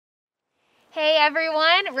Hey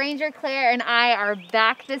everyone, Ranger Claire and I are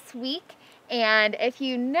back this week. And if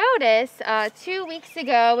you notice, 2 weeks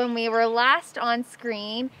ago when we were last on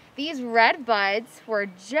screen, these red buds were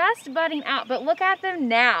just budding out, but look at them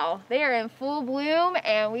now. They are in full bloom,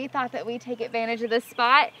 and we thought that we'd take advantage of this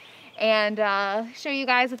spot and show you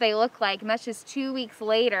guys what they look like. And that's just 2 weeks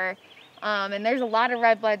later. And there's a lot of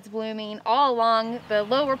red buds blooming all along the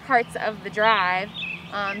lower parts of the drive.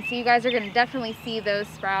 So you guys are going to definitely see those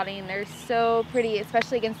sprouting. They're so pretty,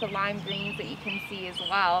 especially against the lime greens that you can see as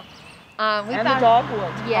well. And the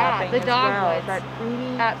dogwoods. Yeah, the dogwoods. That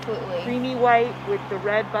creamy, absolutely creamy white with the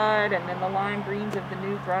red bud and then the lime greens of the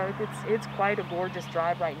new growth. It's quite a gorgeous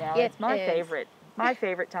drive right now. It's my favorite. My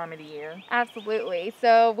favorite time of the year. Absolutely.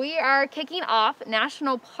 So we are kicking off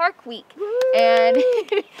National Park Week. Woo! And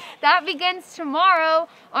that begins tomorrow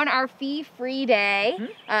on our fee-free day,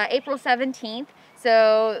 April 17th.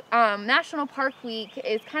 So National Park Week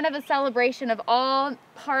is kind of a celebration of all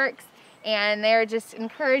parks, and they're just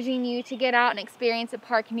encouraging you to get out and experience a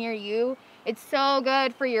park near you. It's so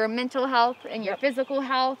good for your mental health and your physical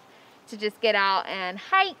health to just get out and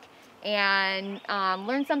hike and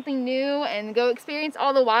learn something new and go experience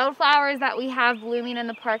all the wildflowers that we have blooming in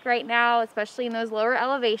the park right now, especially in those lower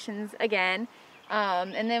elevations again.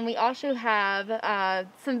 And then we also have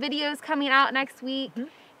some videos coming out next week.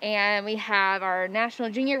 And we have our National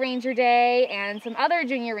Junior Ranger Day and some other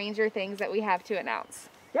Junior Ranger things that we have to announce.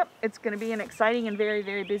 Yep, it's going to be an exciting and very,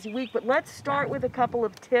 very busy week. But let's start with a couple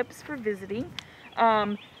of tips for visiting.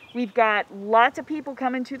 We've got lots of people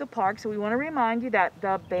coming to the park, so we want to remind you that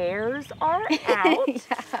the bears are out.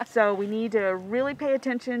 So we need to really pay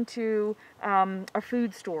attention to our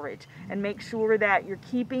food storage and make sure that you're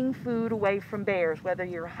keeping food away from bears, whether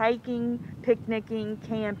you're hiking, picnicking,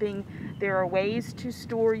 camping. There are ways to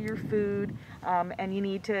store your food, and you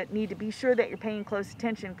need to be sure that you're paying close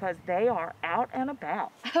attention because they are out and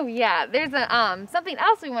about. Oh yeah, there's a something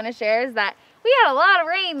else we want to share is that we had a lot of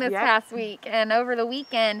rain this past week and over the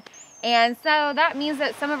weekend, and so that means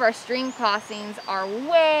that some of our stream crossings are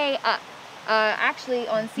way up. Actually,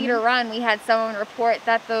 on Cedar Run, we had someone report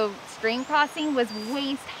that the stream crossing was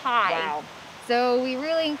waist high. Wow. So we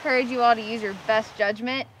really encourage you all to use your best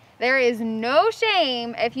judgment. There is no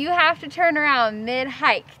shame if you have to turn around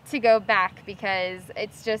mid-hike to go back, because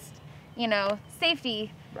it's just, you know,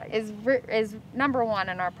 safety is number one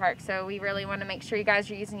in our park. So we really want to make sure you guys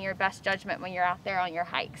are using your best judgment when you're out there on your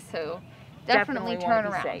hikes. So definitely turn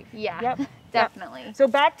around. Safe. Yeah, definitely. So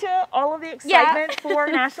back to all of the excitement for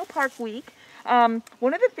National Park Week.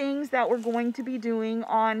 One of the things that we're going to be doing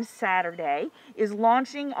on Saturday is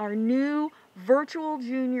launching our new virtual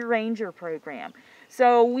Junior Ranger program.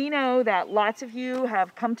 So we know that lots of you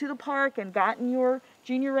have come to the park and gotten your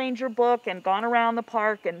Junior Ranger book and gone around the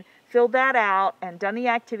park and filled that out and done the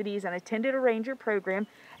activities and attended a Ranger program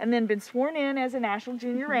and then been sworn in as a National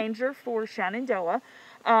Junior Ranger for Shenandoah.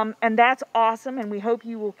 And that's awesome, and we hope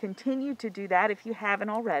you will continue to do that if you haven't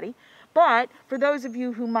already. But for those of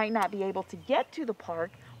you who might not be able to get to the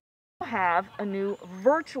park, we'll have a new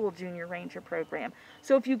virtual Junior Ranger program.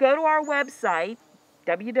 So if you go to our website,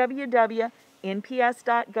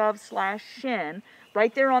 www.nps.gov/shin,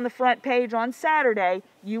 right there on the front page on Saturday,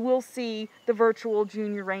 you will see the virtual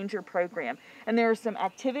Junior Ranger program. And there are some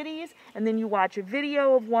activities, and then you watch a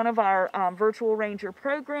video of one of our virtual Ranger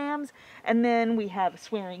programs, and then we have a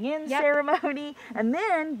swearing in ceremony, and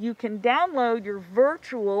then you can download your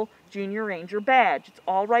virtual Junior Ranger badge. It's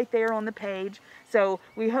all right there on the page. So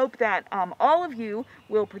we hope that all of you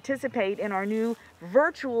will participate in our new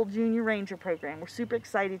virtual Junior Ranger program. We're super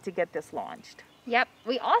excited to get this launched. Yep,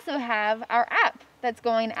 we also have our app that's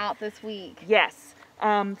going out this week. Yes.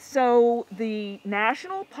 So the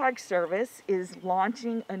National Park Service is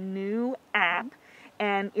launching a new app,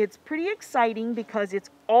 and it's pretty exciting because it's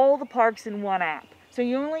all the parks in one app. So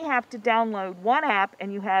you only have to download one app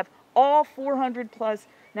and you have all 400 plus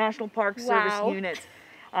National Park Service units.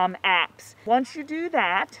 Apps. Once you do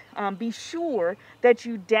that, be sure that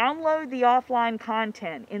you download the offline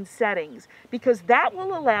content in settings, because that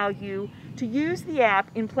will allow you to use the app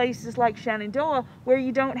in places like Shenandoah where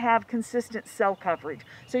you don't have consistent cell coverage.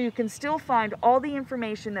 So you can still find all the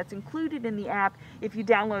information that's included in the app if you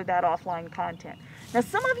download that offline content. Now,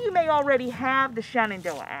 some of you may already have the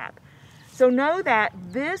Shenandoah app. So know that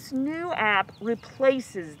this new app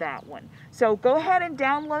replaces that one. So go ahead and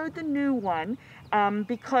download the new one,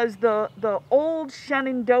 because the old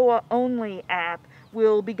Shenandoah only app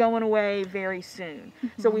will be going away very soon.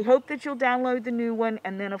 So we hope that you'll download the new one,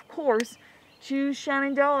 and then of course choose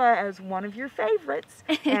Shenandoah as one of your favorites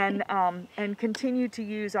and continue to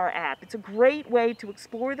use our app. It's a great way to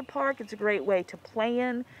explore the park. It's a great way to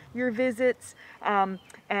plan your visits, and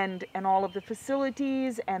all of the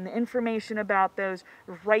facilities and the information about those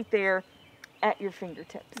right there at your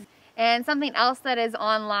fingertips. And something else that is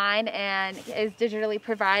online and is digitally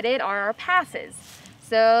provided are our passes.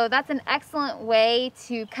 So that's an excellent way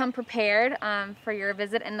to come prepared for your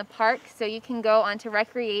visit in the park. So you can go onto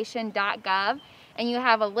recreation.gov and you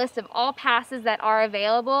have a list of all passes that are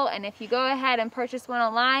available. And if you go ahead and purchase one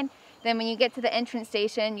online, then when you get to the entrance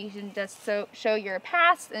station, you can just show your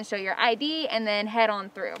pass and show your ID and then head on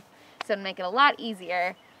through. So to make it a lot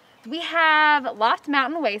easier. We have Loft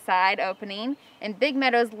Mountain Wayside opening and Big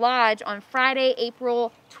Meadows Lodge on Friday,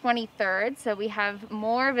 April 23rd. So we have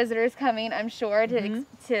more visitors coming, I'm sure,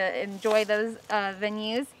 to enjoy those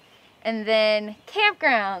venues. And then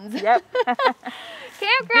campgrounds. Yep.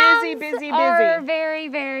 Campgrounds busy. are very,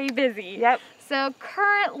 very busy. Yep. So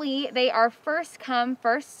currently they are first come,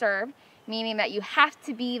 first served, meaning that you have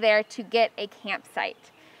to be there to get a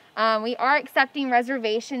campsite. We are accepting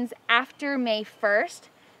reservations after May 1st.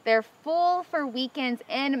 They're full for weekends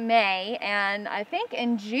in May, and I think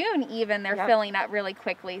in June even they're filling up really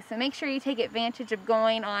quickly. So make sure you take advantage of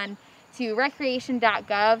going on to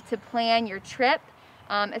recreation.gov to plan your trip,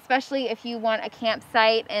 especially if you want a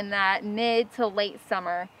campsite in that mid to late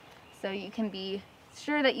summer. So you can be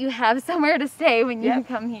sure that you have somewhere to stay when you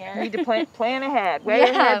come here. You need to plan ahead, way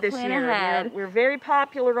ahead this year. We're very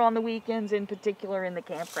popular on the weekends, in particular in the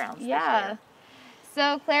campgrounds this year.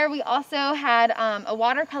 So Claire, we also had a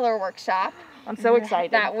watercolor workshop. I'm so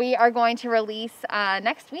excited. That we are going to release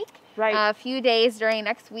next week. Right. A few days during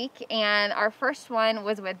next week. And our first one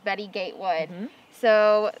was with Betty Gatewood.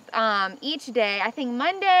 So each day, I think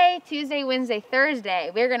Monday, Tuesday, Wednesday, Thursday,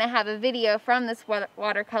 we're going to have a video from this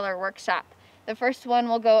watercolor workshop. The first one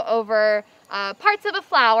will go over parts of a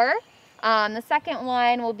flower. The second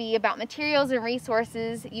one will be about materials and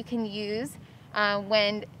resources you can use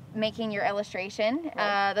when making your illustration.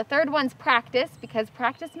 The third one's practice, because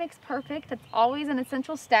practice makes perfect. That's always an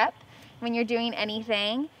essential step when you're doing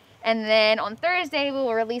anything. And then on Thursday, we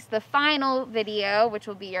will release the final video, which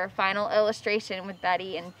will be your final illustration with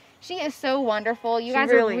Betty. And she is so wonderful. You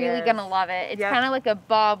guys are really gonna love it. It's kind of like a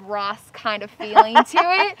Bob Ross kind of feeling to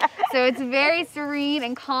it. So it's very serene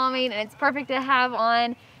and calming, and it's perfect to have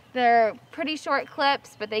on. They're pretty short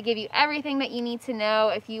clips, but they give you everything that you need to know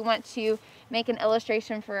if you want to make an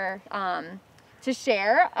illustration for to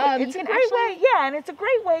share. It's a great way, and it's a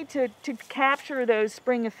great way to capture those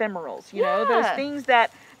spring ephemerals. You know, those things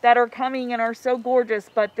that are coming and are so gorgeous,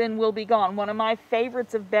 but then will be gone. One of my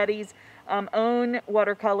favorites of Betty's own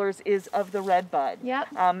watercolors is of the red bud.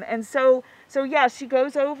 And so yeah, she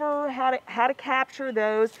goes over how to capture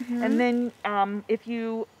those, and then if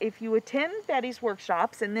you attend Betty's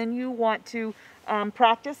workshops and then you want to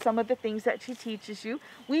practice some of the things that she teaches you,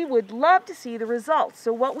 we would love to see the results.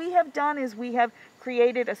 So what we have done is we have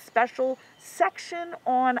created a special section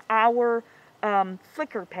on our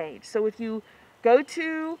Flickr page. So if you go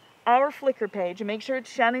to our Flickr page and make sure it's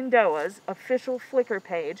Shenandoah's official Flickr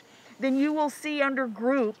page, then you will see under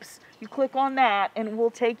groups, you click on that and it will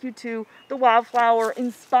take you to the wildflower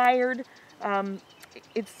inspired,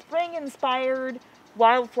 it's spring inspired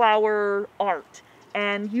wildflower art.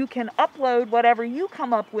 And you can upload whatever you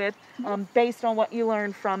come up with based on what you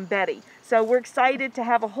learned from Betty. So we're excited to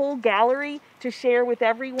have a whole gallery to share with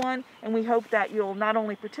everyone, and we hope that you'll not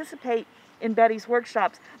only participate in Betty's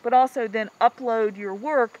workshops, but also then upload your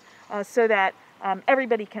work so that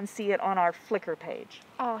everybody can see it on our Flickr page.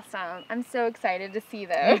 Awesome. I'm so excited to see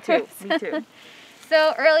those. Me too. Me too.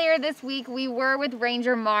 So earlier this week, we were with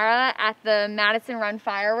Ranger Mara at the Madison Run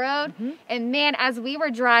Fire Road. And man, as we were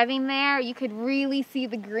driving there, you could really see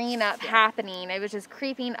the green up happening. It was just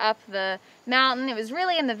creeping up the mountain. It was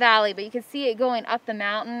really in the valley, but you could see it going up the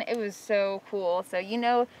mountain. It was so cool. So you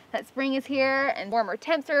know that spring is here and warmer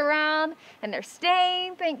temps are around and they're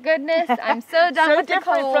staying, thank goodness. I'm so done with the cold.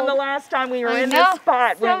 So different from the last time we were in this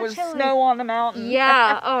spot when it was snow on the mountain.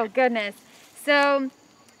 Yeah, oh goodness. So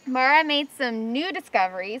Mara made some new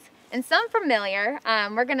discoveries and some familiar.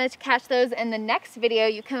 We're going to catch those in the next video.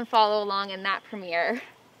 You can follow along in that premiere.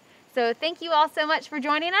 So thank you all so much for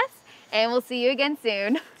joining us, and we'll see you again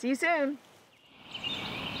soon. See you soon.